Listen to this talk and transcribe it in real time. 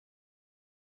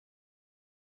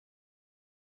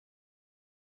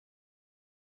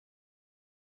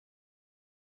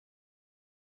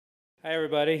Hi,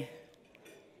 everybody.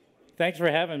 Thanks for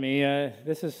having me.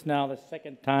 This is now the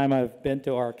second time I've been to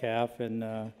RCAF,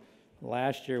 and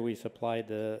last year we supplied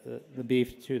the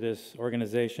beef to this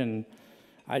organization.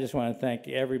 I just want to thank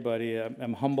everybody.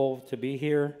 I'm humbled to be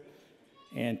here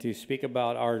and to speak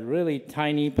about our really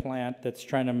tiny plant that's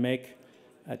trying to make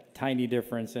a tiny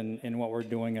difference in what we're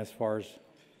doing as far as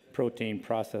protein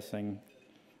processing.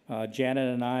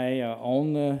 Janet and I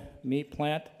own the meat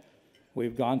plant.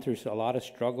 We've gone through a lot of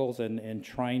struggles in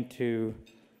trying to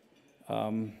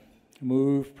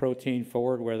move protein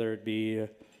forward, whether it be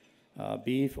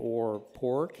beef or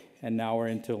pork, and now we're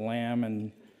into lamb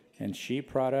and sheep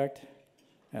product,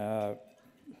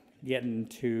 getting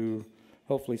to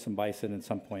hopefully some bison at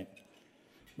some point.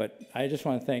 But I just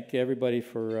want to thank everybody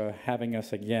for having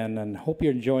us again, and hope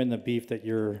you're enjoying the beef that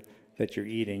you're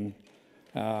eating.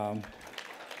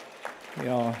 You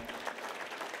know,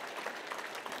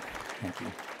 thank you.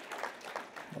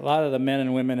 A lot of the men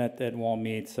and women at Wall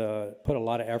Meats put a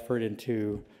lot of effort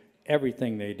into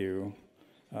everything they do,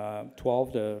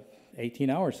 12 to 18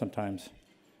 hours sometimes,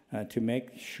 to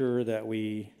make sure that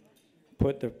we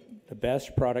put the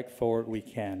best product forward we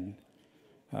can.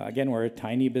 Again, we're a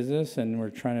tiny business, and we're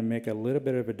trying to make a little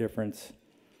bit of a difference.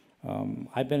 I'm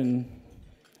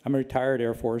a retired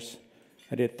Air Force.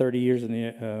 I did 30 years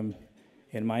in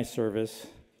my service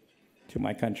to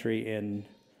my country, and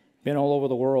been all over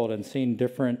the world and seen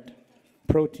different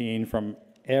protein from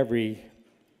every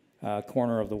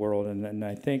corner of the world. And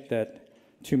I think that,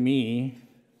 to me,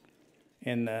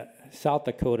 in South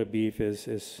Dakota beef is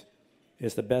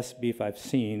the best beef I've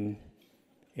seen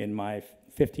in my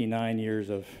 59 years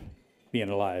of being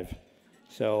alive.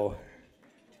 So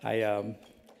I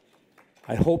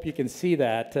hope you can see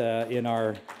that in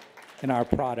our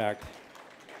product.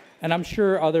 And I'm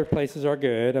sure other places are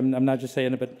good. I'm not just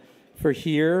saying it, but for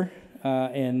here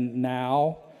and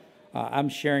now, I'm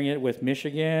sharing it with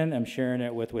Michigan. I'm sharing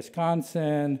it with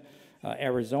Wisconsin.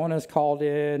 Arizona's called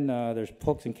in. There's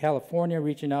folks in California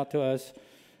reaching out to us.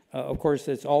 Of course,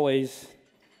 it's always,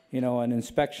 an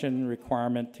inspection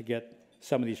requirement to get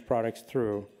some of these products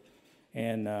through.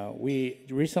 And we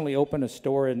recently opened a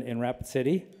store in Rapid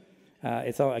City.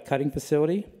 It's a cutting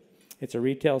facility. It's a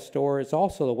retail store. It's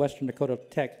also the Western Dakota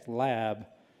Tech lab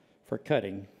for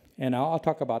cutting. And I'll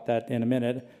talk about that in a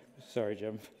minute. Sorry,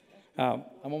 Jim. I'm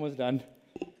almost done.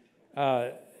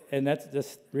 And that's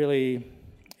just really,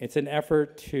 it's an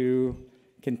effort to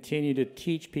continue to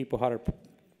teach people how to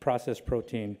process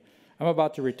protein. I'm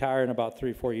about to retire in about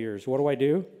 3 or 4 years. What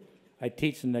do? I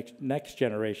teach the next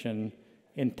generation,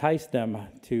 entice them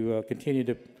to continue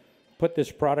to put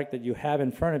this product that you have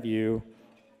in front of you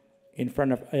in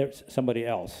front of somebody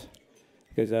else.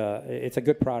 Because it's a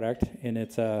good product, and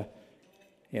it's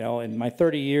in my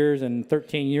 30 years and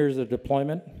 13 years of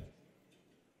deployment,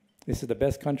 this is the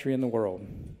best country in the world.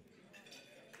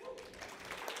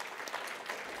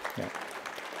 Yeah.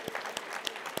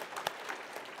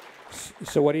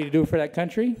 So what do you do for that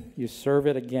country? You serve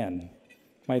it again.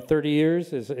 My 30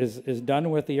 years is done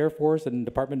with the Air Force and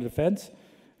Department of Defense.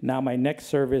 Now my next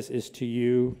service is to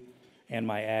you and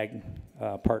my ag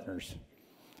partners.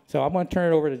 So I'm going to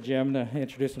turn it over to Jim to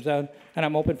introduce himself, and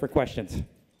I'm open for questions.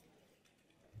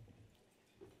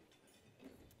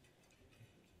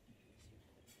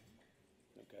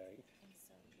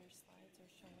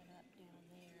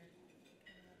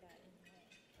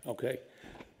 Okay.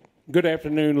 Good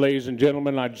afternoon, ladies and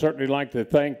gentlemen. I'd certainly like to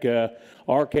thank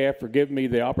RCAF for giving me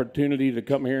the opportunity to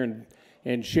come here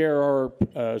and share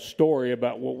our story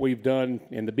about what we've done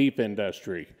in the beef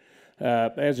industry.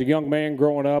 As a young man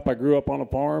growing up, I grew up on a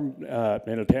farm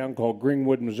in a town called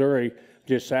Greenwood, Missouri,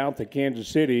 just south of Kansas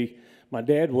City. My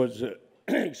dad was,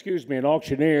 an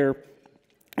auctioneer.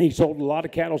 He sold a lot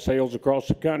of cattle sales across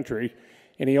the country,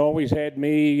 and he always had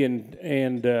me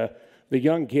and the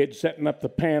young kids setting up the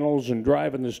panels and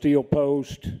driving the steel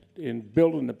post and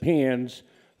building the pens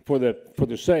for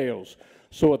the sales.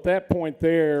 So at that point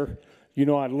there, I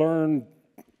learned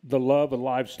the love of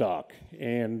livestock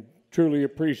and truly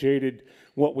appreciated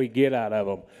what we get out of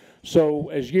them. So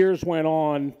as years went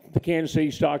on, the Kansas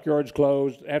City stockyards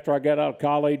closed. After I got out of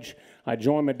college, I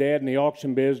joined my dad in the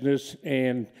auction business,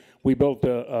 and we built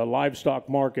a livestock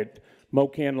market,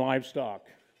 Mocan Livestock.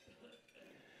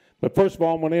 But first of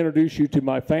all, I'm going to introduce you to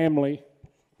my family.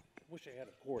 I wish I had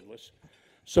a cordless.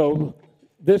 So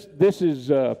this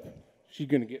is, she's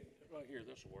going to get, right here,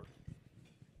 this will work.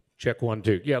 Check 1,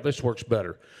 2. Yeah, this works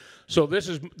better. So this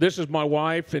is my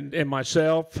wife and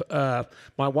myself.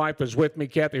 My wife is with me,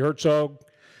 Kathy Herzog.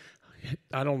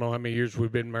 I don't know how many years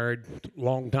we've been married.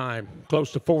 Long time.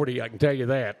 Close to 40, I can tell you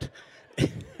that.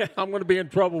 I'm going to be in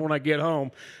trouble when I get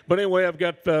home. But anyway, I've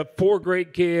got 4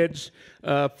 great kids,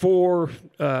 4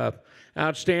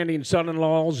 outstanding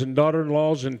son-in-laws and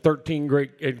daughter-in-laws, and 13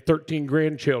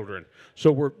 grandchildren.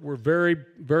 So we're very,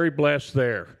 very blessed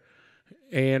there.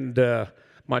 And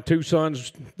my 2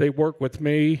 sons, they work with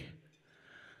me.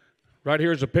 Right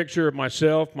here is a picture of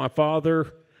myself, my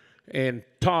father, and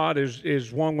Todd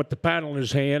is one with the paddle in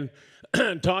his hand.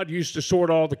 Todd used to sort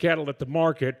all the cattle at the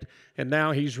market, and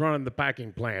now he's running the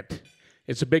packing plant.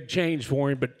 It's a big change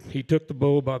for him, but he took the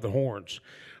bull by the horns.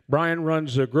 Brian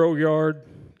runs a grow yard,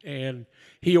 and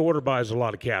he order buys a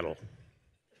lot of cattle.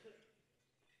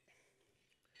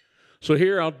 So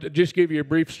here I'll just give you a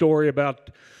brief story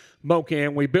about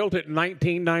Mocan. We built it in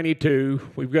 1992.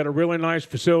 We've got a really nice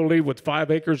facility with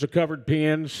 5 acres of covered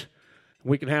pens.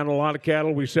 We can handle a lot of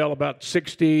cattle. We sell about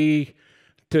 60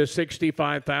 to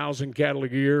 65,000 cattle a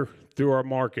year through our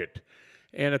market.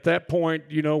 And at that point,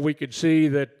 you know, we could see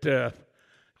that,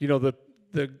 you know,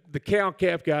 the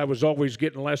cow-calf guy was always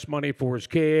getting less money for his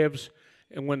calves.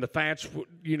 And when the fats,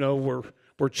 you know,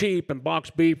 were cheap and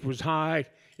boxed beef was high,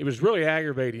 it was really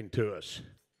aggravating to us.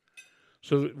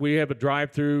 So we have a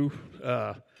drive-through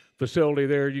facility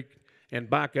there, and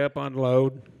back up,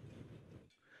 unload.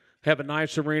 Have a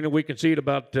nice arena. We can seat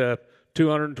about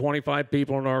 225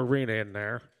 people in our arena in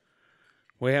there.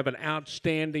 We have an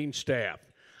outstanding staff.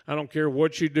 I don't care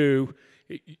what you do.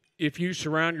 If you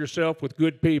surround yourself with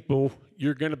good people,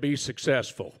 you're going to be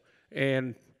successful.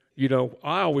 And, you know,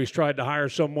 I always tried to hire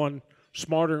someone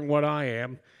smarter than what I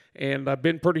am, and I've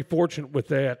been pretty fortunate with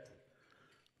that.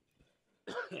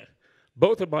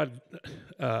 Both of my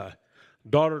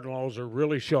daughter-in-laws are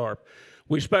really sharp.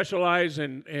 We specialize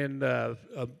in a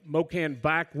Mocan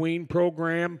back wean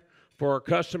program for our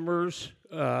customers.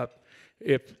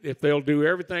 If they'll do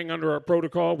everything under our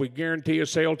protocol, we guarantee a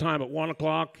sale time at 1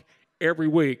 o'clock every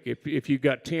week. If you've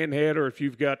got 10 head or if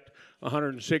you've got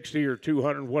 160 or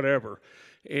 200, whatever.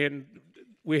 And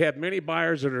we have many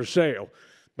buyers that are sale.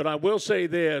 But I will say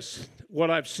this, what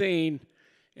I've seen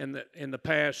in the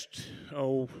past,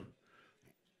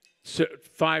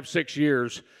 5, 6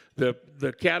 years,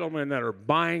 the cattlemen that are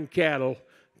buying cattle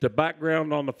to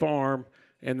background on the farm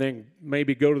and then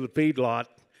maybe go to the feedlot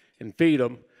and feed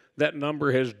them, that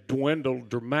number has dwindled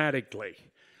dramatically.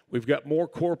 We've got more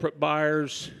corporate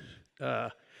buyers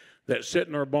that sit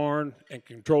in our barn and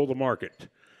control the market,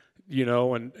 you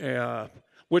know, and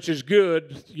which is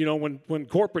good. You know, when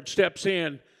corporate steps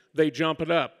in, they jump it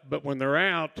up. But when they're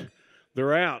out,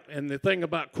 they're out. And the thing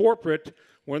about corporate,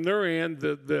 when they're in,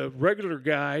 the regular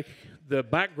guy, the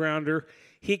backgrounder,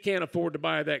 he can't afford to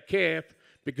buy that calf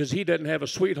because he doesn't have a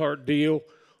sweetheart deal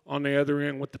on the other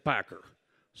end with the packer.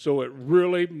 So it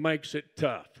really makes it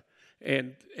tough.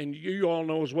 And you all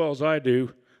know as well as I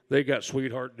do, they got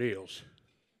sweetheart deals.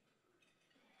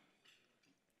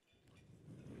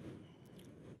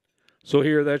 So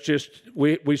here, that's just,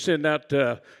 we send out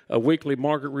a weekly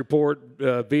market report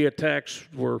via text.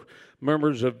 We're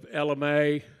members of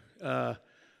LMA.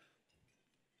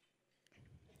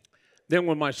 Then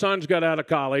when my sons got out of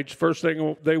college, first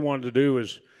thing they wanted to do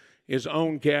is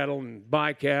own cattle and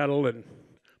buy cattle and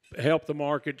help the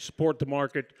market, support the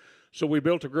market. So we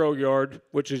built a grow yard,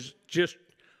 which is just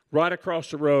right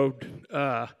across the road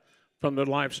from the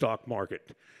livestock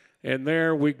market. And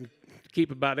there we can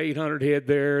keep about 800 head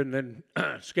there, and then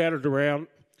scattered around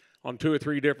on 2 or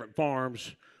 3 different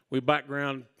farms. We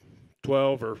background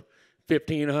 12 or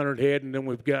 1,500 head, and then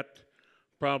we've got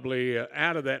probably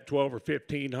out of that 12 or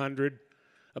 1,500,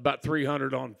 about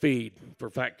 300 on feed for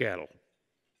fat cattle.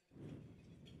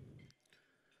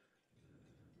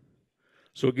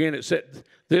 So again,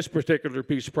 this particular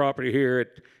piece of property here,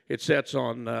 it sets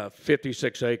on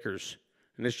 56 acres,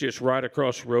 and it's just right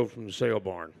across the road from the sale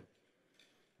barn.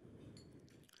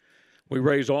 We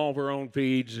raise all of our own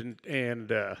feeds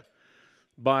and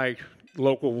buy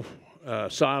local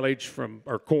silage from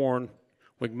our corn.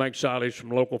 We can make silage from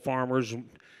local farmers.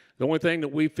 The only thing that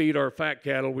we feed our fat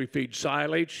cattle, we feed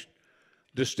silage,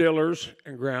 distillers,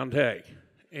 and ground hay.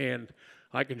 And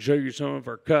I can show you some of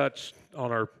our cuts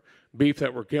on our beef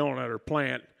that we're killing at our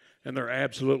plant, and they're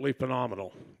absolutely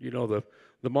phenomenal. You know,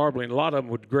 the marbling, a lot of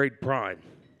them would grade prime.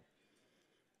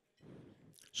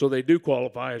 So they do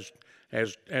qualify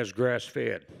as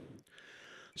grass-fed.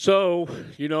 So,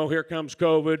 you know, here comes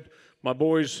COVID. My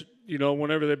boys, you know,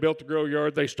 whenever they built the grow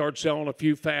yard, they start selling a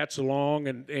few fats along,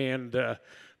 and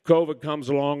COVID comes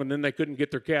along, and then they couldn't get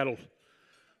their cattle.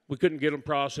 We couldn't get them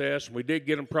processed. We did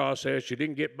get them processed. You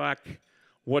didn't get back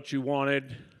what you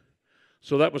wanted.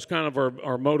 So that was kind of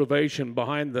our motivation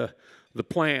behind the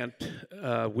plant.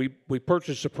 We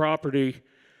purchased the property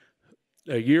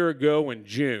a year ago in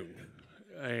June.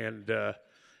 and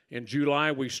in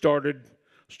July we started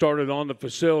on the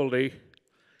facility,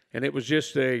 and it was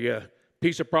just a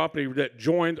piece of property that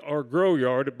joined our grow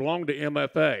yard. It belonged to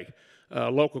MFA, a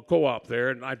local co-op there,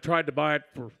 and I tried to buy it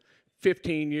for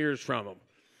 15 years from them.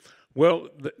 Well,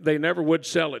 they never would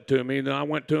sell it to me, and I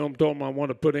went to them, told them I want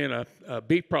to put in a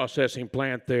beef processing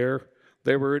plant there.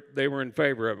 They were in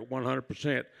favor of it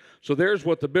 100%. So there's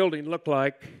what the building looked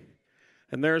like,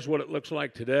 and there's what it looks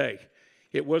like today.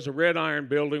 It was a red iron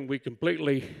building. We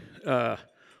completely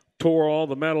tore all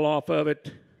the metal off of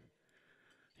it.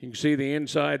 You can see the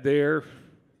inside there.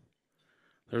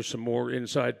 There's some more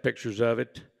inside pictures of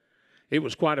it. It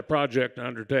was quite a project to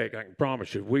undertake, I can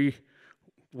promise you.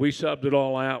 We subbed it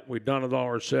all out. We'd done it all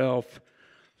ourselves.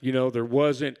 You know, there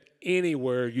wasn't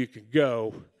anywhere you could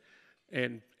go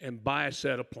and buy a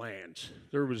set of plans.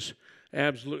 There was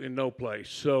absolutely no place.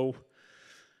 So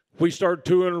we started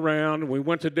touring around. We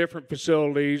went to different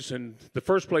facilities, and the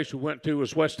first place we went to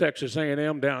was West Texas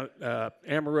A&M down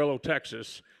Amarillo,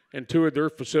 Texas, and toured their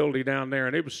facility down there,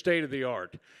 and it was state of the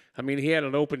art. I mean, he had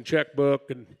an open checkbook,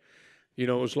 and you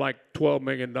know, it was like $12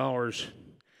 million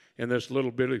in this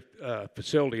little bitty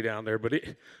facility down there. But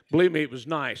believe me, it was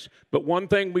nice. But one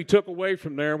thing we took away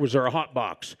from there was our hot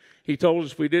box. He told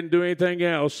us if we didn't do anything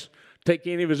else, take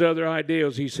any of his other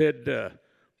ideas, he said,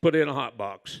 put in a hot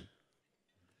box.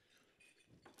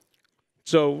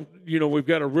 So, you know, we've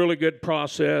got a really good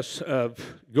process of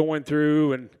going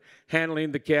through and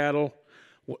handling the cattle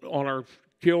on our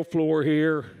kill floor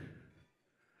here.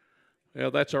 Yeah,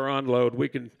 that's our unload.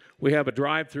 We have a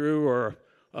drive-through or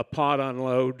a pot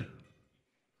unload.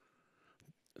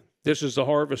 This is the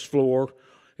harvest floor.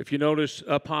 If you notice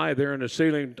up high there in the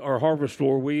ceiling, our harvest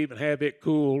floor, we even have it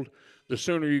cooled. The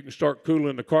sooner you can start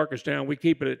cooling the carcass down, we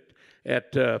keep it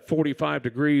at 45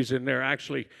 degrees in there.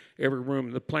 Actually, every room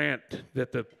in the plant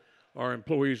that our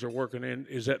employees are working in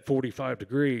is at 45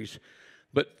 degrees.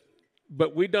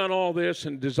 But we done all this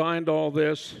and designed all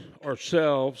this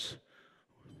ourselves,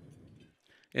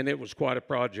 and it was quite a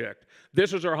project.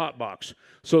 This is our hot box.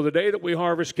 So the day that we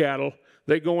harvest cattle,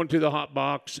 they go into the hot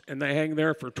box and they hang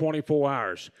there for 24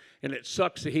 hours. And it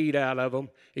sucks the heat out of them,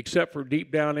 except for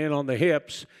deep down in on the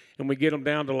hips, and we get them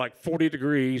down to like 40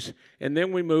 degrees. And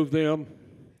then we move them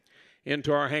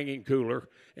into our hanging cooler,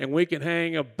 and we can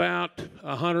hang about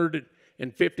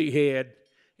 150 head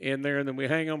in there, and then we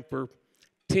hang them for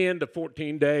 10 to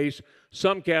 14 days.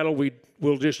 Some cattle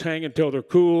we'll just hang until they're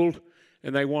cooled,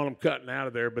 and they want them cutting out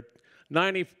of there. But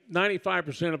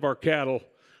 95% of our cattle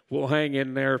will hang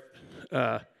in there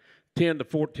 10 to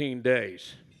 14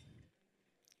 days.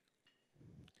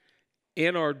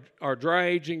 In our dry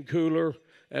aging cooler,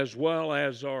 as well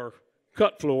as our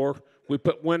cut floor, we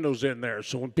put windows in there.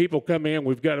 So when people come in,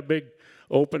 we've got a big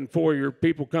open foyer.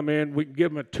 People come in, we can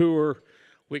give them a tour.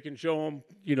 We can show them,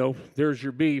 you know, there's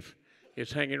your beef.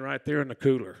 It's hanging right there in the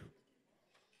cooler.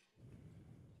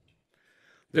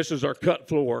 This is our cut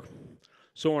floor.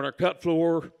 So on our cut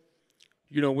floor,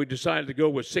 you know, we decided to go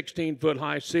with 16-foot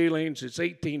high ceilings. It's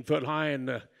 18-foot high in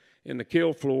the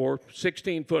kill floor,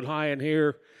 16-foot high in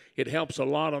here. It helps a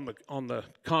lot on the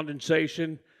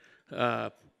condensation.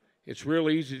 It's real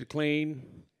easy to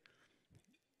clean,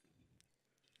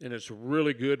 and it's a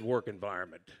really good work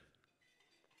environment.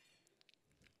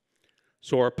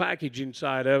 So our packaging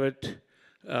side of it,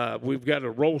 we've got a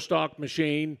roll stock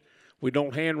machine. We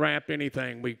don't hand wrap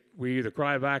anything. We either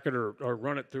cryovac it or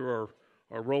run it through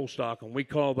our roll stock, and we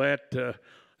call that,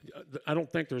 I don't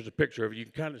think there's a picture of it. You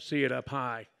can kind of see it up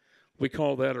high. We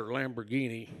call that our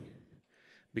Lamborghini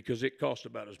because it costs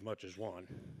about as much as one.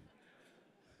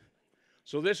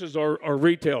 So this is our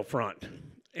retail front,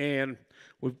 and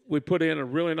we put in a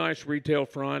really nice retail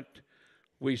front.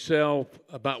 We sell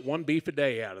about one beef a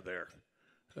day out of there.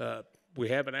 We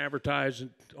haven't advertised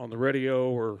on the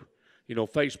radio or, you know,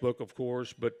 Facebook, of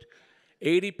course, but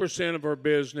 80% of our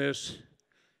business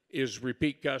is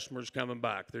repeat customers coming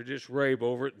back. They just rave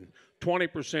over it. And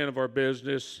 20% of our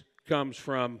business comes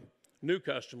from new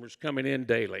customers coming in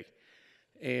daily.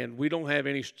 And we don't have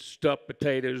any stuffed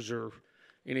potatoes or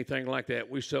anything like that.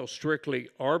 We sell strictly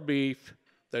our beef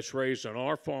that's raised on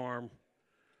our farm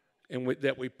and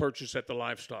that we purchase at the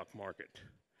livestock market.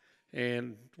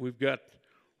 And we've got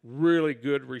really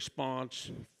good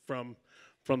response from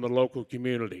the local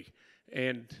community.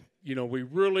 And, you know, we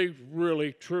really,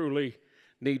 really, truly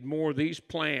need more of these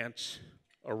plants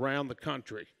around the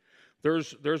country.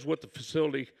 There's what the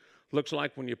facility looks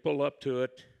like when you pull up to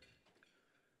it.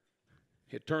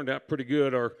 It turned out pretty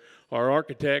good. Our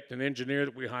architect and engineer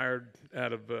that we hired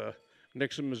out of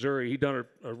Nixon, Missouri, he done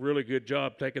a really good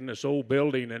job taking this old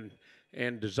building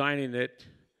and designing it,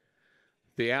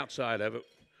 the outside of it,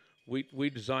 we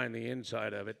designed the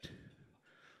inside of it.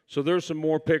 So there's some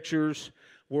more pictures.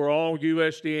 We're all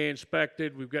USDA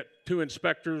inspected. We've got 2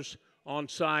 inspectors on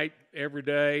site every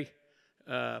day.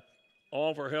 All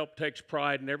of our help takes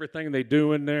pride in everything they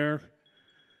do in there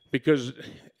because,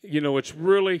 you know, it's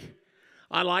really,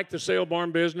 I like the sale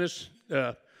barn business,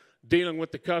 dealing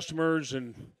with the customers,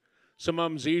 and some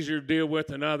of them's easier to deal with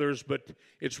than others, but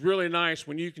it's really nice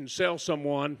when you can sell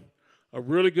someone a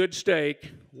really good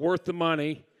steak worth the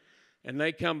money and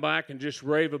they come back and just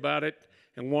rave about it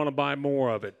and want to buy more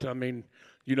of it. I mean,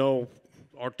 you know,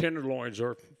 our tenderloins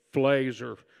or fillets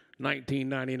are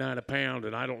 $19.99 a pound,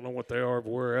 and I don't know what they are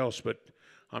everywhere else, but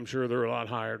I'm sure they're a lot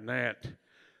higher than that.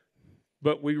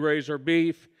 But we raise our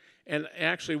beef, and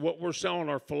actually what we're selling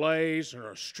are fillets and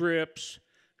our strips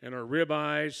and our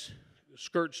ribeyes,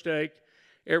 skirt steak,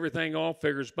 everything all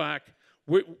figures back.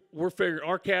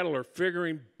 Our cattle are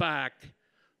figuring back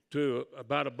to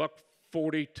about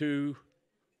 $1.42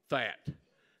 fat,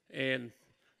 and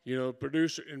you know,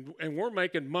 producer, and we're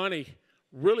making money,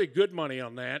 really good money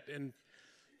on that.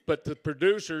 But the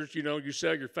producers, you know, you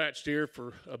sell your fat steer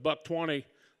for $1.20,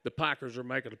 the packers are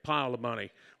making a pile of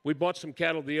money. We bought some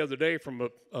cattle the other day from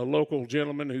a local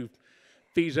gentleman who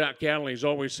feeds out cattle. And he's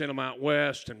always sent them out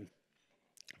west, and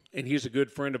he's a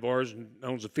good friend of ours and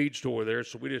owns a feed store there.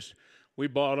 So we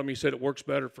bought him. He said it works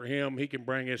better for him. He can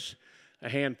bring us a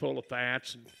handful of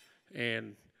fats,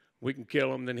 and we can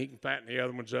kill them. Then he can fatten the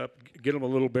other ones up, get them a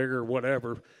little bigger or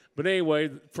whatever. But anyway,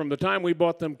 from the time we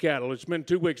bought them cattle, it's been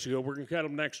 2 weeks ago. We're going to cut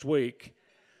them next week.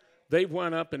 They've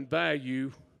went up in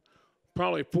value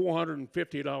probably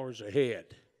 $450 a head.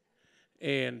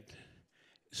 And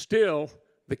still,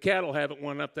 the cattle haven't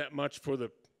went up that much for the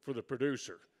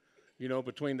producer. You know,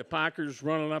 between the packers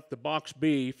running up the box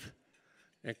beef,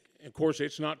 and of course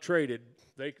it's not traded.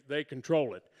 They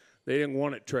control it. They didn't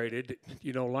want it traded,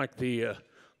 you know, like the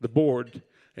board.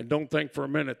 And don't think for a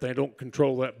minute they don't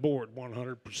control that board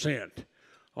 100%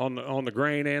 on the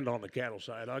grain and on the cattle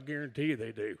side. I guarantee you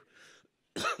they do.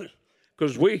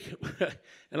 Because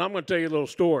and I'm going to tell you a little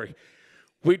story.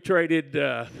 We traded,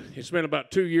 it's been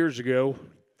about 2 years ago.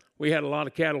 We had a lot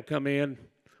of cattle come in.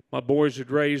 My boys had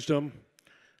raised them,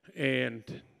 and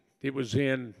it was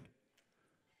in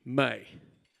May.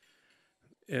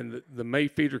 And the May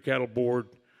feeder cattle board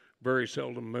very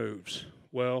seldom moves.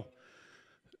 Well,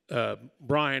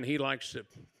 Brian, he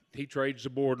trades the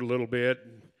board a little bit,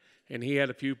 and he had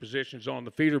a few positions on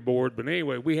the feeder board. But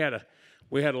anyway, we had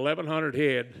 1,100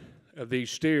 head of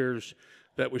these steers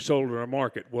that we sold in our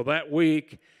market. Well, that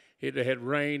week it had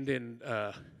rained in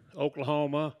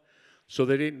Oklahoma, so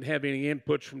they didn't have any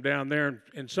inputs from down there.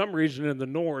 And some reason in the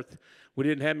north, we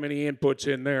didn't have many inputs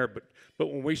in there. But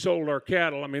when we sold our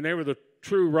cattle, I mean, they were the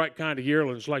true right kind of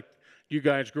yearlings, like you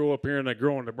guys grow up here and they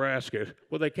grow in Nebraska.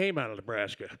 Well, they came out of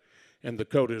Nebraska, and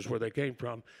Dakota is where they came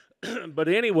from. But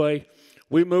anyway,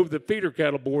 we moved the feeder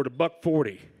cattle board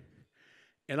 $1.40,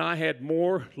 and I had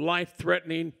more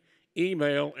life-threatening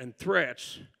email and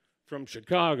threats from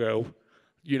Chicago,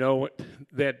 you know,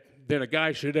 than a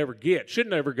guy should ever get. Should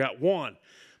never got one,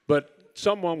 but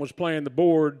someone was playing the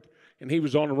board, and he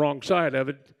was on the wrong side of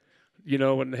it, you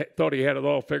know, and thought he had it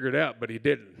all figured out, but he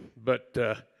didn't.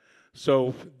 But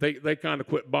so they kind of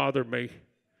quit bothering me.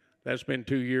 That's been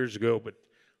 2 years ago, but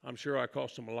I'm sure I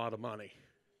cost them a lot of money.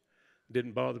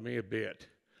 Didn't bother me a bit.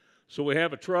 So we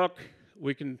have a truck.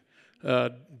 We can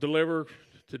deliver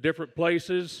to different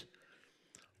places.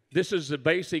 This is the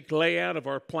basic layout of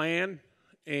our plan,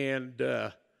 and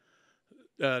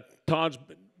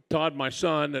Todd, my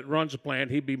son, that runs the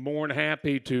plant, he'd be more than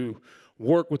happy to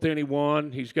work with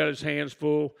anyone. He's got his hands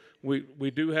full.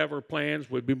 We do have our plans.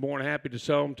 We'd be more than happy to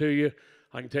sell them to you.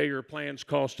 I can tell you our plans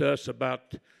cost us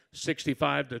about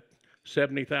 $65,000 to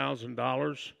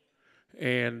 $70,000,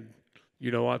 and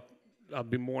you know I'd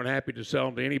be more than happy to sell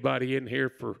them to anybody in here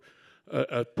for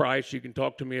a price. You can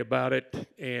talk to me about it,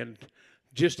 and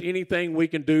just anything we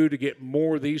can do to get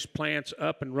more of these plants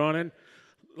up and running.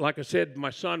 Like I said, my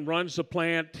son runs the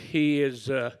plant. He is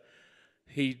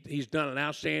he's done an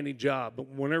outstanding job. But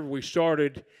whenever we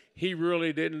started, he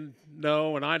really didn't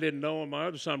know, and I didn't know, and my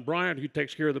other son, Brian, who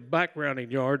takes care of the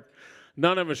backgrounding yard,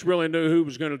 none of us really knew who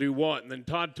was going to do what. And then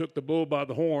Todd took the bull by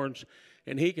the horns,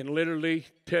 and he can literally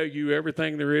tell you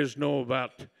everything there is to know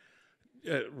about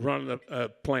running a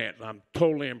plant. I'm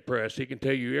totally impressed. He can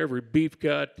tell you every beef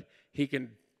cut. He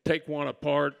can take one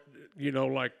apart, you know,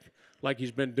 like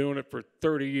he's been doing it for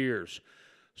 30 years.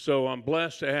 So I'm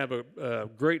blessed to have a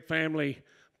great family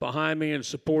behind me and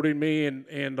supporting me,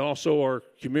 and also our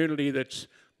community that's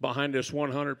behind us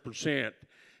 100%.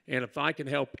 And if I can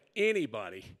help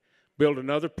anybody build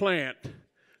another plant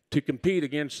to compete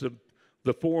against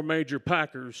the 4 major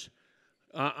packers,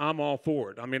 I'm all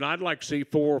for it. I mean, I'd like to see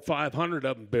 400 or 500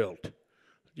 of them built,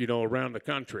 you know, around the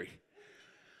country.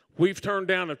 We've turned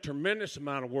down a tremendous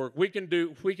amount of work. We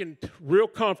can real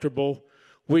comfortable,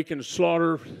 we can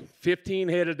slaughter 15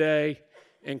 head a day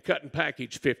and cut and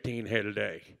package 15 head a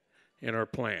day in our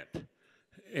plant.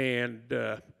 And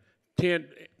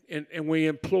and we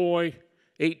employ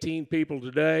 18 people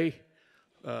today,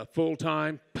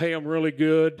 full-time, pay them really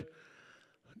good.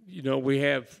 You know, we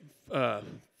have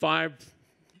 5,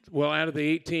 well, out of the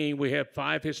 18, we have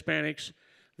 5 Hispanics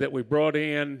that we brought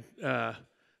in that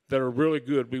are really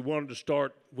good. We wanted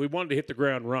to hit the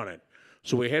ground running.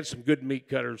 So we had some good meat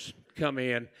cutters come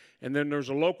in. And then there's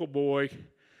a local boy,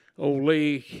 old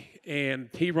Lee, and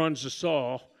he runs the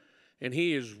saw, and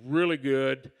he is really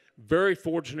good. Very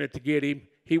fortunate to get him.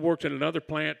 He worked in another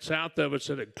plant south of us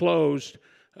that had closed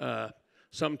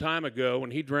some time ago,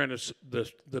 and he'd ran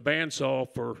the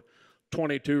bandsaw for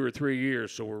 22 or 3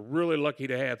 years. So we're really lucky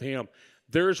to have him.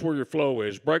 There's where your flow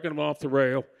is, breaking them off the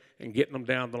rail and getting them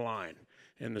down the line.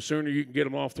 And the sooner you can get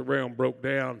them off the rail and broke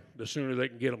down, the sooner they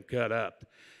can get them cut up.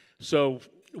 So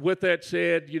with that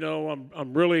said, you know,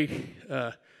 I'm really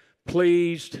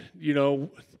pleased. You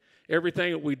know,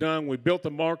 everything that we've done, we built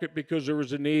the market because there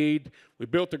was a need. We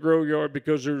built the grow yard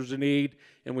because there was a need,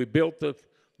 and we built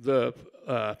the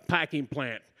packing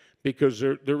plant because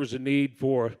there was a need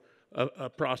for a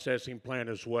processing plant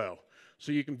as well.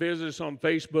 So you can visit us on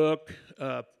Facebook,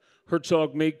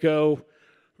 Herzog Meat Co.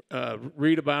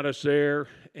 Read about us there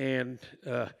and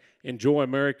enjoy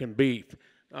American beef.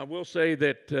 I will say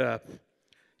that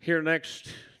here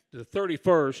next, the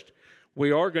 31st,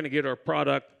 we are going to get our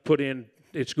product put in.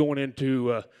 It's going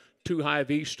into 2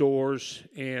 Hy-Vee stores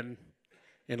in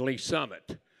Lee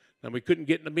Summit. Now, we couldn't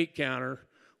get in the meat counter.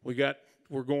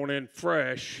 We're going in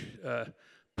fresh,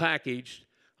 packaged.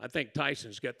 I think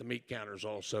Tyson's got the meat counters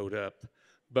all sewed up.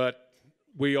 But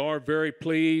we are very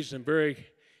pleased and very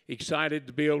excited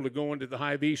to be able to go into the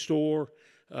Hy-Vee store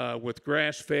with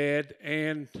grass-fed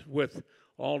and with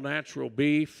all-natural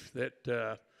beef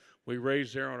that we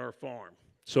raise there on our farm.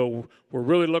 So we're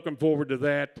really looking forward to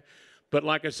that. But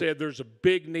like I said, there's a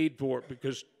big need for it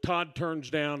because Todd turns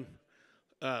down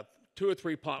 2 or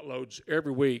 3 pot loads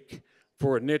every week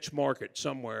for a niche market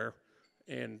somewhere.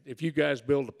 And if you guys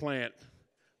build a plant,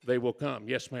 they will come.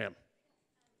 Yes, ma'am.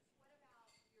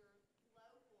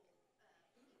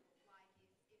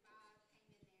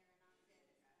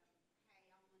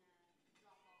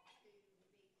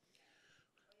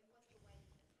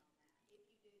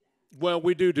 Well,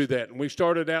 we do that, and we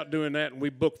started out doing that, and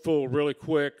we booked full really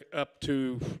quick up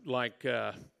to like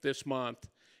this month,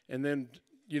 and then,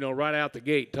 you know, right out the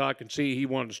gate, Todd can see he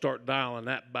wanted to start dialing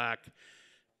that back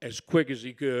as quick as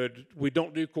he could. We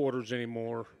don't do quarters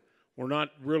anymore. We're not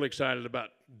really excited about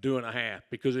doing a half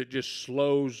because it just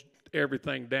slows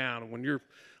everything down. When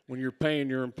you're paying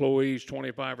your employees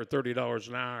 $25 or $30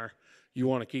 an hour, you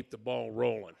want to keep the ball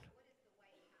rolling.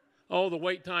 Oh, the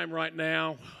wait time right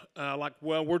now,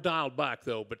 well, we're dialed back,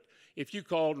 though. But if you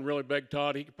called and really begged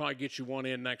Todd, he could probably get you one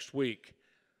in next week.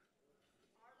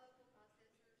 Our local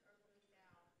processors are moved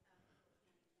out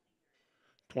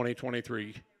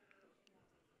 2023.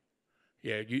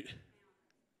 Yeah,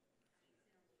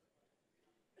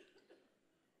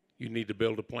 you need to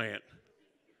build a plant.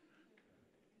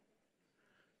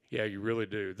 Yeah, you really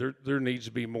do. There needs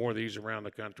to be more of these around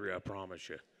the country, I promise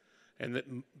you. And that,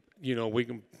 you know, we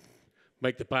can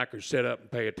make the packers sit up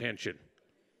and pay attention.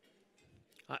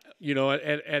 You know,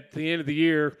 at the end of the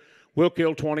year, we'll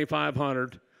kill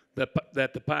 2,500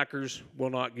 that the packers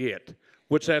will not get,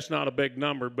 which that's not a big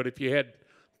number, but if you had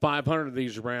 500 of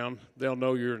these around, they'll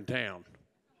know you're in town.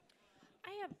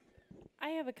 I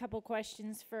have a couple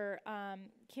questions for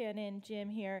Ken and Jim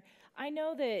here. I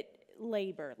know that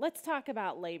labor, let's talk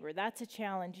about labor. That's a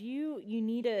challenge. You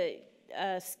need a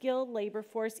skilled labor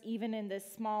force even in this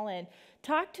small end.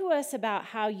 Talk to us about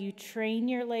how you train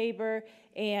your labor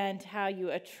and how you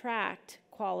attract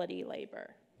quality labor.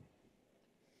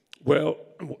 Well,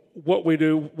 what we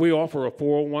do, we offer a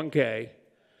 401k,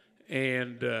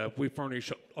 and we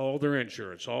furnish all their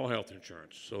insurance, all health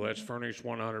insurance. So that's furnished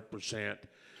 100%.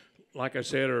 Like I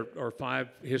said, our 5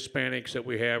 Hispanics that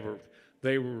we have,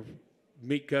 they were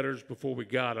meat cutters before we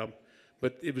got them,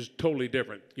 but it was totally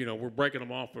different. You know, we're breaking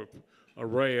them off of a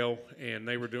rail, and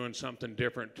they were doing something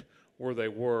different where they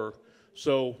were.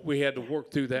 So we had to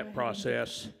work through that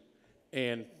process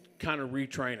and kind of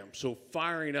retrain them. So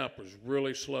firing up was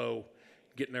really slow,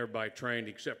 getting everybody trained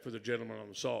except for the gentleman on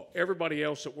the saw. Everybody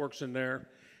else that works in there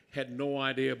had no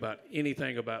idea about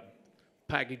anything about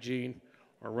packaging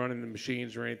or running the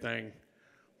machines or anything.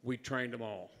 We trained them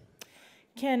all.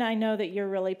 Ken, I know that you're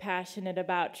really passionate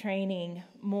about training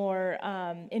more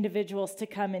individuals to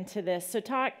come into this. So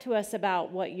talk to us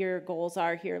about what your goals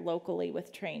are here locally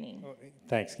with training.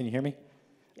 Thanks. Can you hear me?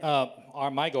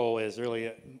 My goal is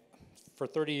really, for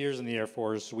 30 years in the Air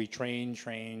Force, we train,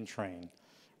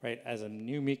 right? As a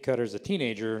new meat cutter, as a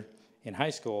teenager in high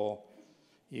school,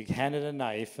 you handed a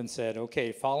knife and said,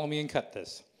 okay, follow me and cut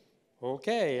this.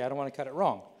 Okay, I don't want to cut it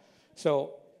wrong.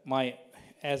 So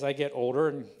as I get older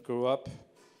and grew up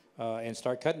and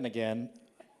start cutting again,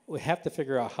 we have to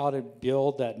figure out how to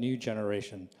build that new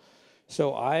generation.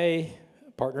 So I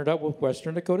partnered up with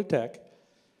Western Dakota Tech,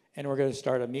 and we're going to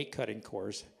start a meat cutting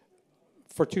course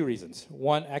for 2 reasons.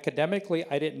 One, academically,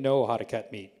 I didn't know how to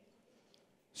cut meat.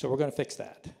 So we're going to fix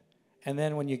that. And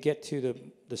then when you get to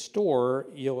the store,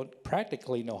 you'll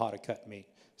practically know how to cut meat.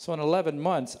 So in 11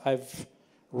 months, I've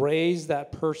raised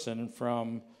that person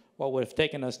from what would have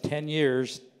taken us 10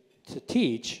 years to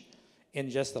teach in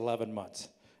just 11 months.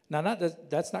 Now,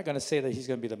 that's not going to say that he's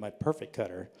going to be my perfect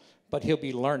cutter, but he'll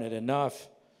be learned enough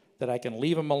that I can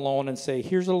leave him alone and say,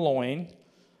 here's a loin.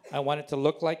 I want it to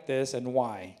look like this, and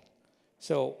why.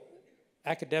 So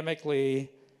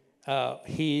academically,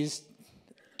 he's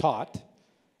taught,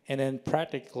 and then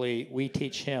practically we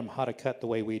teach him how to cut the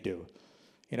way we do.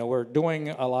 You know, we're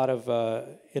doing a lot of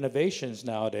innovations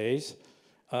nowadays.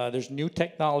 There's new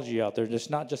technology out there. There's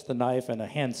not just a knife and a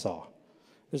handsaw.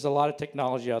 There's a lot of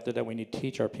technology out there that we need to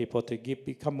teach our people to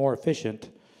become more efficient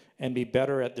and be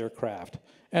better at their craft.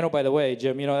 And oh, by the way,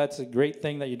 Jim, you know, that's a great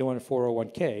thing that you're doing in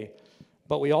 401k,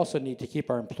 but we also need to keep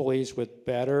our employees with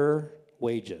better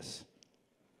wages,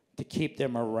 to keep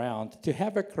them around. To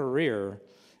have a career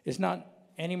is not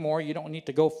anymore, you don't need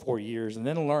to go 4 years and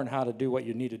then learn how to do what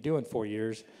you need to do in 4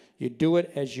 years. You do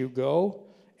it as you go,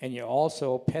 and you're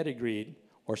also pedigreed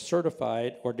or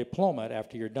certified or diplomaed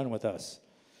after you're done with us.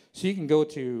 So you can go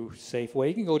to Safeway,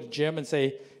 you can go to Jim and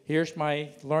say, here's my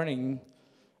learning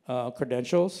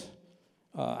credentials,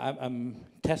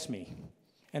 test me.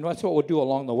 And that's what we'll do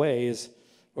along the way is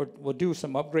we'll do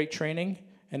some upgrade training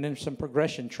and then some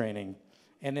progression training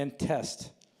and then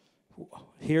test.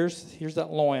 Here's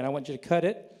that loin, I want you to cut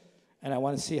it, and I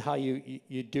want to see how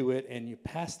you do it, and you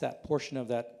pass that portion of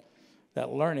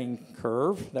that learning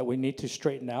curve that we need to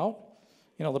straighten out.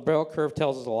 You know, the bell curve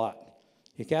tells us a lot.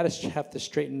 You have to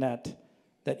straighten that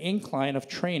incline of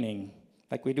training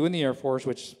like we do in the Air Force,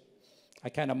 which I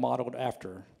kind of modeled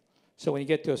after. So when you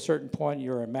get to a certain point,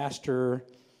 you're a master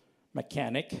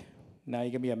mechanic. Now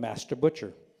you're going to be a master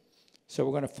butcher. So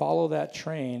we're going to follow that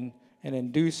train and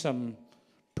then do some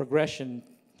progression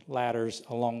ladders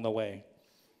along the way.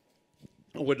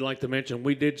 I would like to mention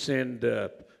we did send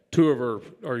 2 of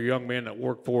our young men that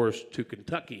work for us to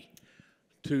Kentucky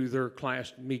to their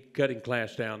class, meat cutting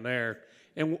class down there,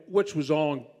 and which was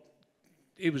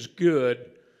it was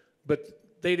good, but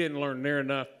they didn't learn near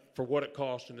enough for what it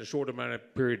cost in the short amount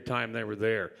of period of time they were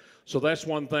there. So that's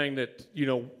one thing that, you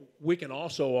know, we can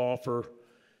also offer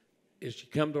is you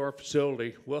come to our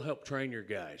facility, we'll help train your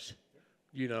guys.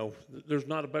 You know, there's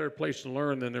not a better place to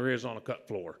learn than there is on a cut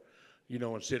floor, you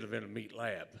know, instead of in a meat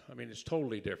lab. I mean, it's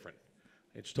totally different.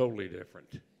 It's totally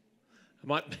different.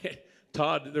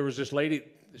 Todd, there was this lady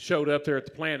that showed up there at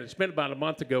the plant. It's been about a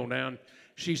month ago now, and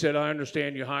she said, I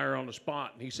understand you hire on the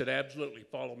spot. And he said, absolutely,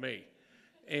 follow me.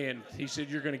 And he said,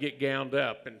 you're going to get gowned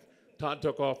up. And Todd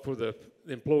took off for the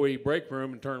employee break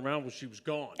room and turned around when she was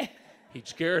gone. He'd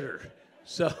scared her.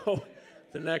 So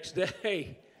the next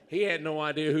day, he had no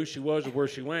idea who she was or where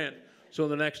she went. So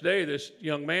the next day, this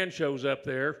young man shows up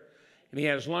there, and he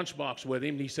had his lunchbox with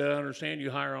him. And he said, I understand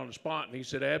you hire on the spot. And he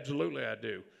said, absolutely, I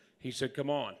do. He said, come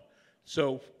on.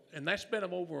 So, and that's been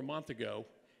over a month ago,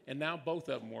 and now both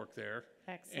of them work there.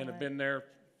 Excellent. And have been there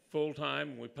full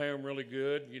time. We pay them really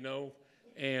good, you know,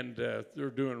 and they're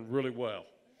doing really well.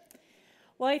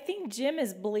 Well, I think Jim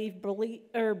has breathed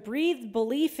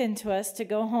belief into us to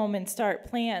go home and start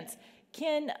plants.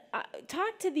 Ken,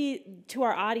 talk to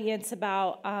our audience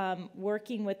about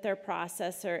working with their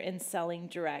processor and selling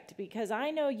direct, because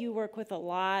I know you work with a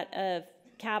lot of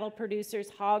cattle producers,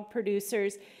 hog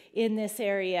producers in this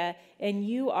area, and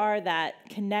you are that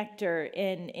connector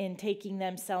in taking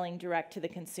them selling direct to the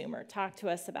consumer. Talk to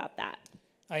us about that.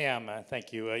 I am,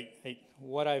 thank you.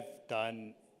 What I've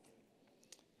done,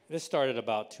 this started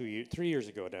about 3 years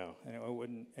ago now,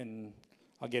 and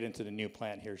I'll get into the new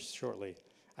plant here shortly.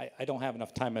 I don't have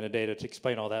enough time in a day to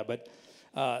explain all that, but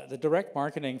the direct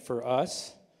marketing for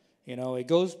us, you know, it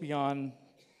goes beyond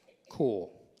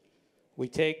cool. We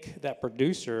take that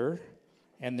producer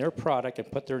and their product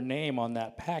and put their name on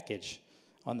that package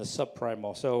on the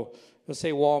subprimal. So let's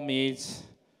say Wall Meats,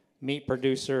 meat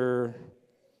producer,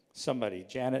 somebody,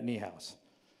 Janet Niehaus.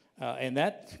 And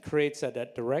that creates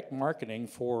that direct marketing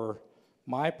for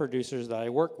my producers that I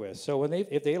work with. So when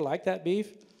if they like that beef,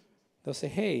 they'll say,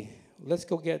 hey, let's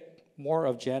go get more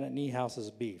of Janet Niehouse's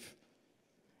beef.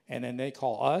 And then they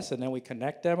call us, and then we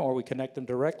connect them, or we connect them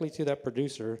directly to that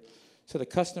producer. So the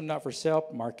custom not for sale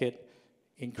market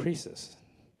increases.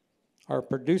 Our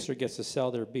producer gets to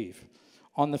sell their beef.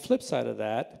 On the flip side of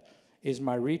that is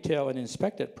my retail and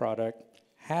inspected product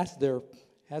has their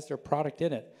product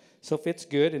in it. So if it's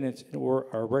good and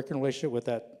our working relationship with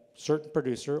that certain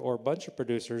producer or a bunch of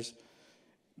producers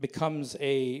becomes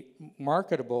a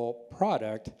marketable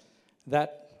product,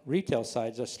 that retail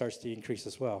side just starts to increase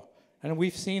as well. And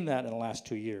we've seen that in the last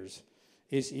 2 years,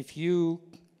 is if you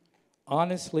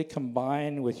honestly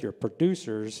combine with your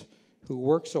producers who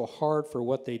work so hard for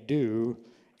what they do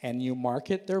and you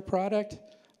market their product,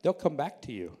 they'll come back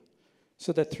to you.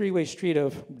 So the three-way street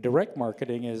of direct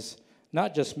marketing is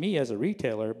not just me as a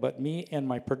retailer, but me and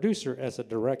my producer as a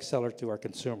direct seller to our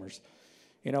consumers.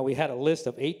 You know, we had a list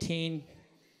of 18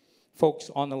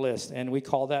 folks on the list, and we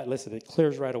call that list, and it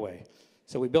clears right away.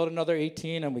 So we build another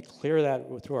 18, and we clear that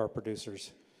through our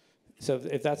producers. So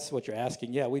if that's what you're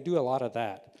asking, yeah, we do a lot of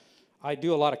that. I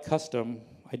do a lot of custom.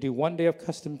 I do 1 day of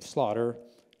custom slaughter,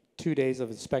 2 days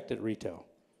of inspected retail.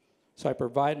 So I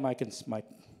provide my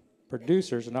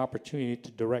producers an opportunity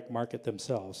to direct market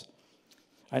themselves.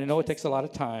 I know it takes a lot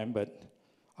of time, but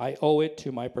I owe it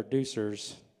to my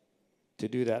producers to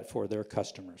do that for their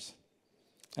customers.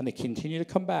 And they continue to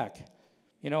come back.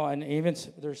 You know, and even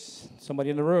there's somebody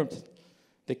in the room,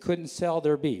 they couldn't sell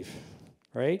their beef,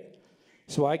 right?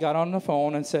 So I got on the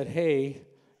phone and said, hey,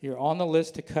 you're on the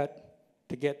list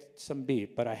to get some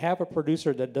beef, but I have a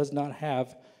producer that does not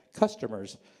have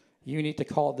customers. You need to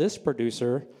call this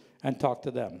producer and talk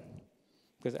to them.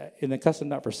 Because in the custom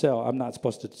not for sale, I'm not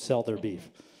supposed to sell their beef.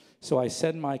 So I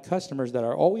send my customers that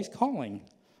are always calling.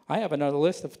 I have another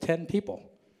list of 10 people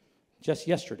just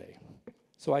yesterday.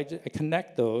 So I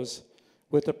connect those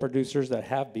with the producers that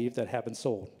have beef that haven't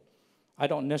sold. I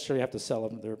don't necessarily have to sell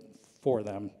them for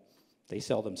them. They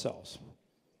sell themselves.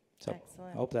 So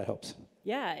Excellent. I hope that helps.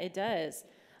 Yeah, it does.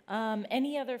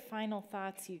 Any other final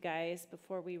thoughts, you guys,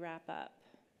 before we wrap up?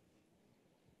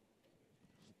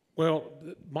 Well,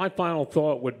 my final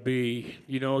thought would be,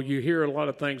 you know, you hear a lot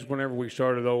of things whenever we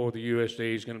started, oh, the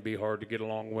USDA is going to be hard to get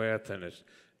along with, and it's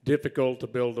difficult to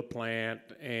build a plant,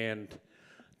 and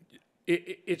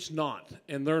it's not,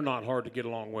 and they're not hard to get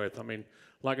along with. I mean,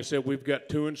 like I said, we've got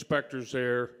 2 inspectors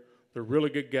there. They're really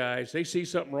good guys. They see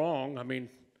something wrong. I mean,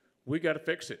 we got to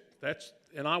fix it.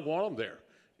 And I want them there.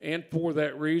 And for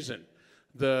that reason,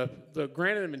 the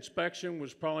granting them inspection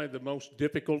was probably the most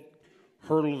difficult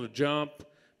hurdle to jump,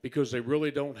 because they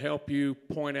really don't help you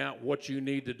point out what you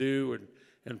need to do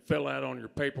and fill out on your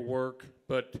paperwork.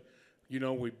 But, you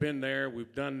know, we've been there,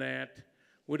 we've done that.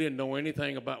 We didn't know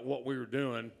anything about what we were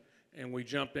doing, and we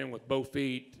jumped in with both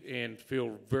feet and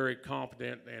feel very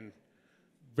confident and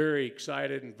very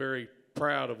excited and very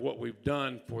proud of what we've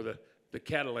done for the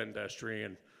cattle industry,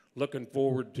 and looking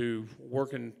forward to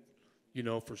working, you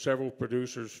know, for several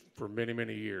producers for many,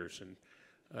 many years.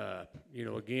 And, you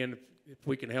know, again, if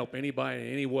we can help anybody in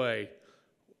any way,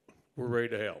 we're ready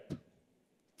to help.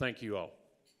 Thank you all.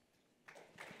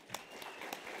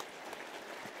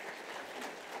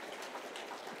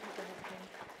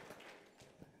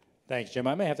 Thanks, Jim.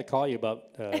 I may have to call you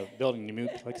about building new meat.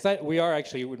 Like, we are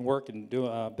actually in work and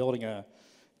building a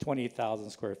 28,000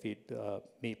 square feet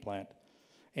meat plant,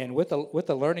 and with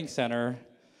the learning center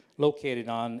located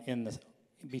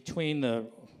between the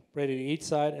ready-to-eat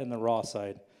side and the raw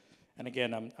side. And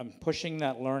again, I'm pushing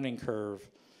that learning curve.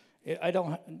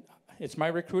 It's my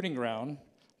recruiting ground,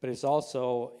 but it's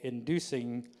also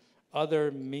inducing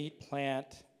other meat plant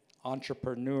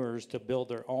entrepreneurs to build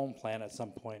their own plant at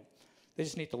some point. They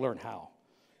just need to learn how.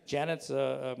 Janet's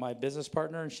my business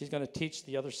partner, and she's going to teach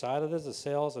the other side of this, the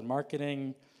sales and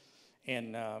marketing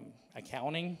and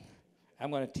accounting.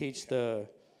 I'm going to teach the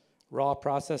raw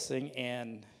processing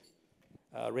and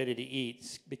ready to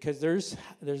eat, because there's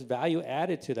value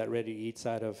added to that ready to eat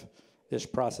side of this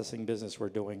processing business we're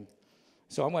doing.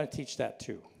 So I'm going to teach that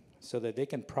too, so that they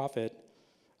can profit.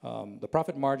 The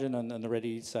profit margin on the ready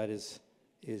to eat side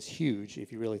is huge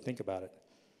if you really think about it.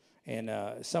 And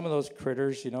some of those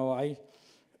critters, you know,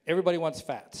 everybody wants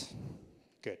fats.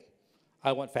 Good.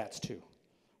 I want fats too.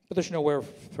 But there's nowhere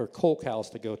for coal cows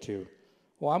to go to.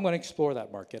 Well, I'm going to explore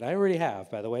that market. I already have,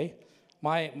 by the way.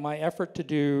 My effort to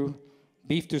do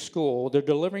beef to school, they're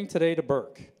delivering today to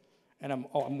Burke. And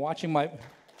I'm watching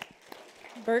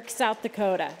Burke, South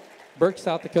Dakota. Burke,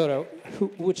 South Dakota,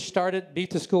 which started beef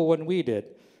to school when we did.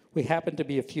 We happened to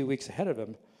be a few weeks ahead of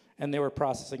them. and they were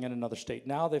processing in another state.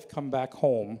 Now they've come back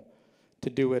home to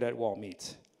do it at Wall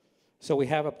Meats. So we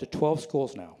have up to 12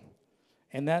 schools now.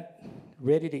 And that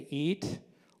ready to eat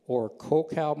or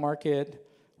cow market,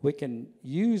 we can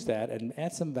use that and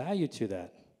add some value to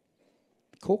that.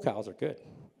 Cows are good.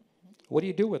 What do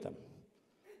you do with them?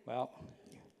 Well,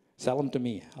 sell them to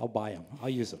me. I'll buy them. I'll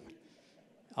use them.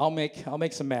 I'll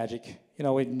make some magic. You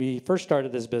know, when we first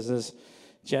started this business,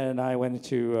 Jen and I went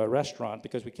into a restaurant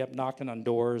because we kept knocking on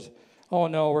doors. Oh,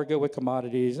 no, we're good with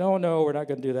commodities. Oh, no, we're not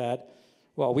going to do that.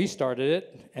 Well, we started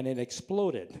it, and it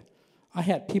exploded. I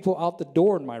had people out the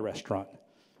door in my restaurant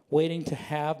waiting to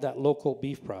have that local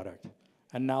beef product,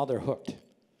 and now they're hooked.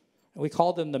 And we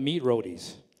called them the meat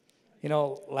roadies. You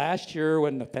know, last year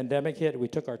when the pandemic hit, we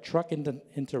took our truck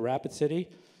into Rapid City.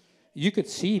 You could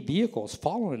see vehicles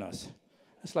following us.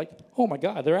 It's like, oh, my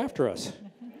God, they're after us.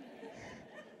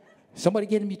 Somebody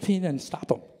get in between and stop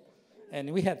them.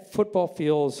 And we had football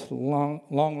fields,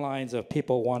 long lines of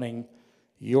people wanting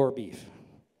your beef.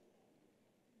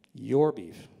 Your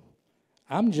beef.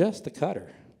 I'm just the cutter.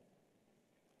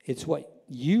 It's what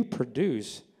you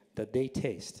produce that they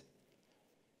taste.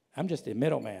 I'm just a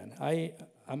middleman. I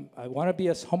want to be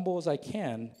as humble as I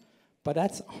can, but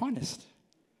that's honest.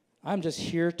 I'm just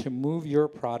here to move your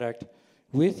product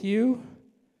with you,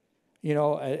 you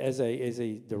know, as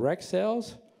a direct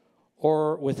sales,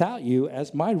 or without you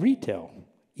as my retail.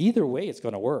 Either way, it's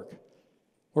going to work.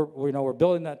 We're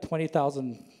building that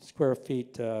 20,000 square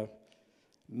feet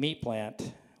meat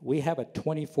plant. We have a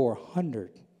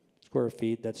 2,400 square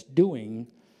feet that's doing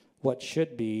what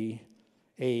should be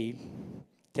a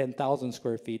 10,000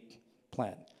 square feet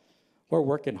plant. We're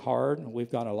working hard.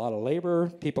 We've got a lot of labor.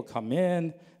 People come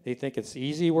in. They think it's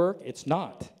easy work. It's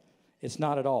not. It's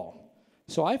not at all.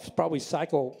 So I've probably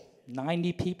cycled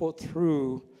 90 people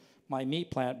through my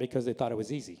meat plant because they thought it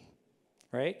was easy,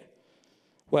 right?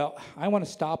 Well, I want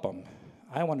to stop them.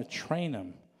 I want to train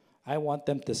them. I want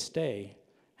them to stay.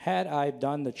 Had I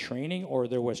done the training or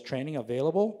there was training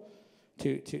available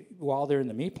to while they're in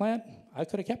the meat plant, I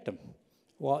could have kept them.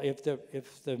 Well, if the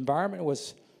environment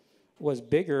was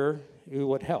bigger, it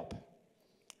would help,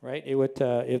 right? It would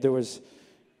if there was.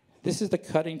 This is the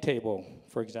cutting table,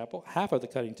 for example, half of the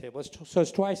cutting table. So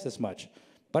it's twice as much,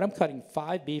 but I'm cutting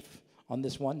 5 beef on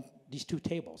these 2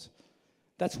 tables.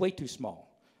 That's way too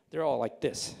small. They're all like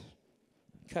this,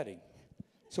 cutting.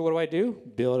 So what do?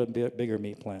 Build a bigger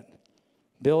meat plant.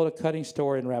 Build a cutting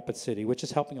store in Rapid City, which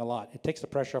is helping a lot. It takes the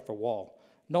pressure off the wall.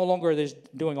 No longer are they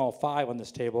doing all 5 on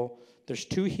this table. There's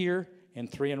 2 here and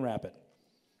 3 in Rapid,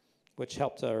 which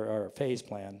helps our phase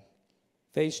plan.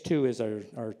 Phase 2 is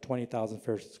our 20,000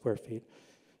 square feet.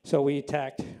 So we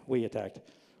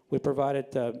provided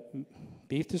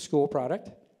beef to school product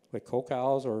with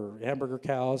cows or hamburger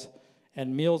cows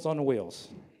and Meals on Wheels.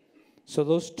 So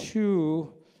those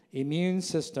 2 immune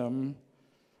system,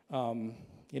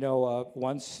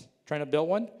 one's trying to build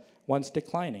one, one's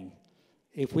declining.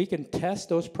 If we can test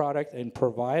those products and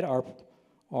provide our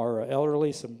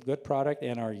elderly some good product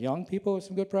and our young people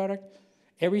some good product,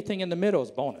 everything in the middle is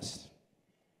bonus.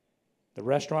 The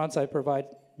restaurants I provide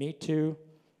meat to,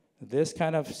 this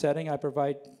kind of setting I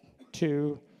provide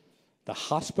to, the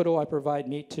hospital I provide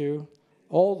meat to,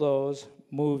 all those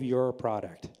move your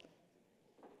product,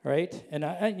 right?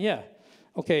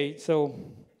 Okay, so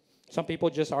some people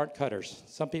just aren't cutters.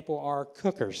 Some people are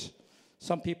cookers.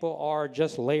 Some people are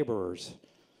just laborers.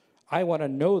 I want to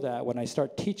know that when I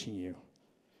start teaching you.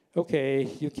 Okay,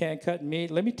 you can't cut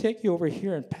meat. Let me take you over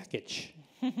here and package.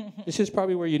 This is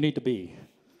probably where you need to be.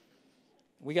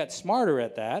 We got smarter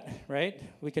at that, right?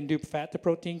 We can do fat to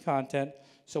protein content,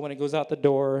 so when it goes out the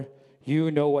door,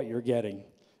 you know what you're getting,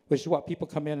 which is what people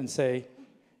come in and say,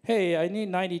 hey, I need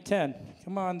 90-10.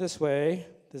 Come on this way.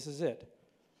 This is it.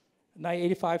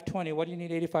 85-20. What do you need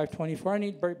 85-20 for? I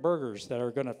need burgers that are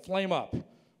going to flame up.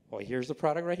 Well, here's the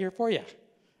product right here for you,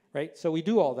 right? So we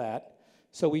do all that.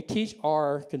 So we teach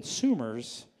our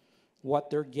consumers what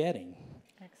they're getting.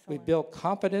 Excellent. We build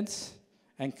confidence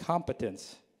and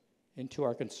competence into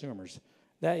our consumers.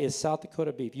 That is South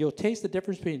Dakota beef. You'll taste the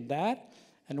difference between that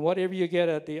and whatever you get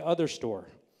at the other store.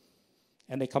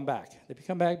 And they come back. They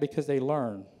come back because they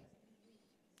learn.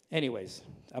 Anyways,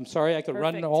 I'm sorry I could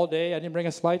run all day. I didn't bring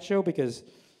a slideshow because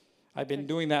I've been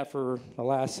doing that for the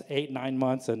last 8-9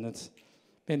 months, and it's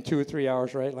been 2 or 3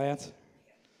 hours, right, Lance?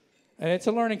 And it's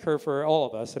a learning curve for all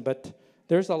of us, but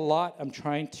there's a lot I'm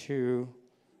trying to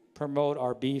promote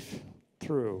our beef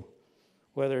through,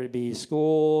 whether it be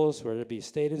schools, whether it be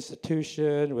state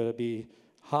institution, whether it be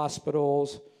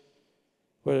hospitals,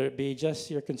 whether it be just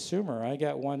your consumer. I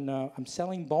got one, I'm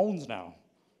selling bones now.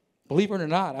 Believe it or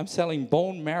not, I'm selling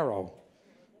bone marrow.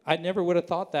 I never would have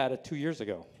thought that 2 years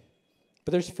ago.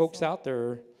 But there's folks out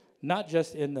there, not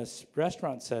just in the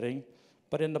restaurant setting,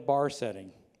 but in the bar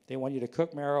setting. They want you to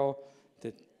cook marrow,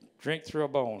 to drink through a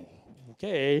bone.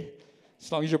 Okay,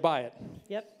 as long as you buy it.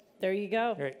 Yep, there you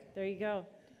go. Right. There you go.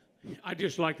 I'd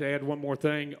just like to add one more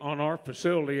thing. On our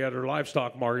facility at our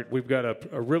livestock market, we've got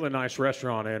a really nice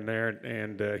restaurant in there,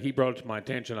 and he brought it to my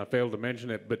attention. I failed to mention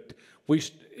it, but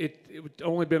it's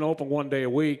only been open 1 day a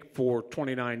week for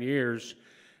 29 years.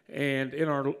 And in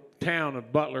our town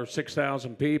of Butler,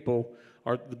 6,000 people,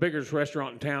 the biggest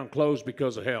restaurant in town closed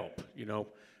because of help. You know,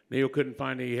 Neil couldn't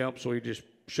find any help, so he just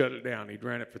shut it down. He'd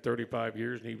ran it for 35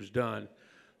 years, and he was done.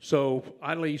 So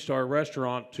I leased our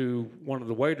restaurant to one of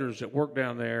the waiters that worked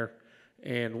down there,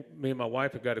 and me and my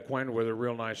wife have got acquainted with her, a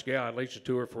real nice gal. I leased it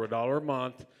to her for $1 a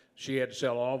month. She had to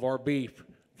sell all of our beef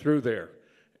through there.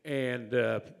 And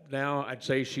now I'd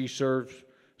say she serves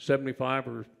 75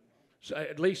 or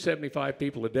at least 75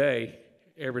 people a day,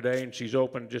 every day, and she's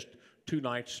open just 2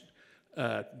 nights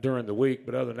during the week,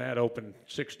 but other than that, open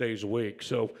 6 days a week.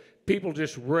 So people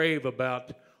just rave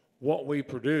about what we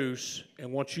produce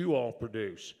and what you all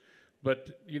produce.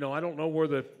 But, you know, I don't know where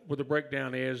the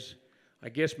breakdown is. I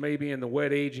guess maybe in the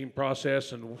wet aging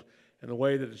process and the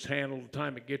way that it's handled, the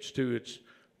time it gets to its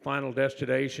final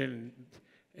destination,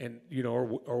 and you know,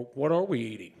 or what are we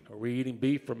eating? Are we eating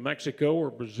beef from Mexico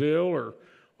or Brazil or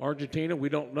Argentina? We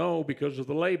don't know because of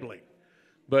the labeling.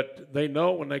 But they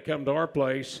know when they come to our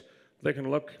place, they can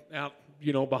look out,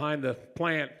 you know, behind the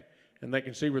plant, and they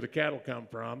can see where the cattle come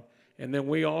from. And then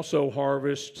we also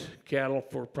harvest cattle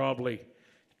for probably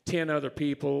 10 other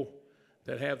people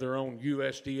that have their own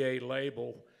USDA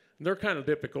label. And they're kind of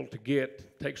difficult to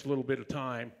get, takes a little bit of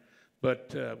time,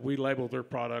 but we label their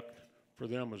product for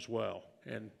them as well,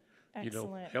 and you know,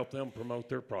 Excellent. help them promote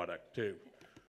their product too.